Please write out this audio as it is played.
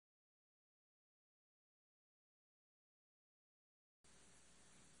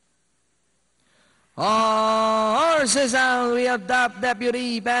Horses out, we have top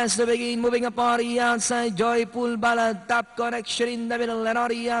deputy, pass to begin, moving up on the outside, joyful ballad, top connection in the middle, and on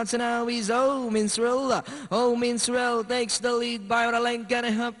the outside now is Minstrel. Minstrel takes the lead by a length and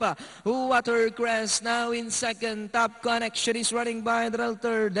a half. Watercrest now in second, top connection is running by the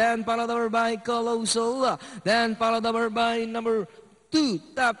third, then followed over by Colossal, then followed over by number 2,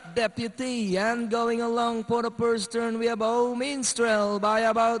 top deputy, and going along for the first turn we have Minstrel by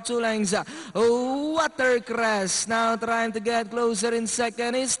about 2 lengths. Watercrest now trying to get closer in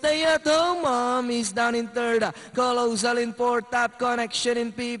second. Is Stay at Home is down in third. Colossal in fourth, top connection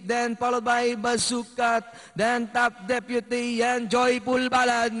in fifth, then followed by Bazooka, then top deputy and Joyful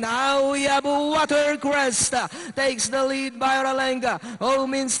Ballad. Now we have Watercrest takes the lead by Ralenga.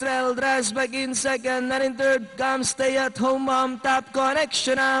 Minstrel dressed back in second, and in third comes Stay at Home, top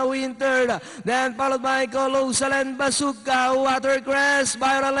connection now in third, then followed by Colossal and Bazooka. Watercrest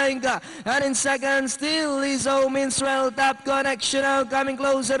by Ralenga, and in second still is Minstrel, top connection now coming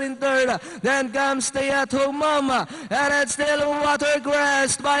closer in third, then comes Stay at Home, and it's still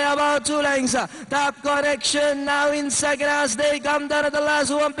Watercrest by about 2 lengths. Top connection now in second as they come down at the last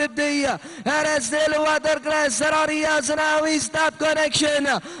 150, and it's still Watercrest, and on the outside now is top connection.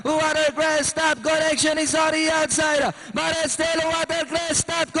 Watercrest, top connection is on the outside, but it's still Watercrest,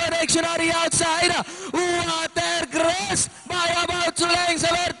 top connection on the outside. Watercrest by about 2 lengths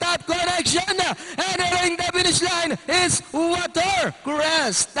over top connection, and nearing the finish line is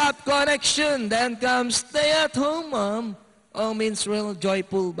Watercrest, top connection. Then comes Stay at Home, Minstrel,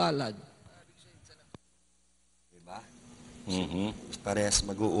 Joyful Ballad. Diba? Parehas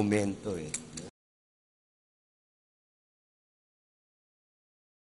mag-uumento eh.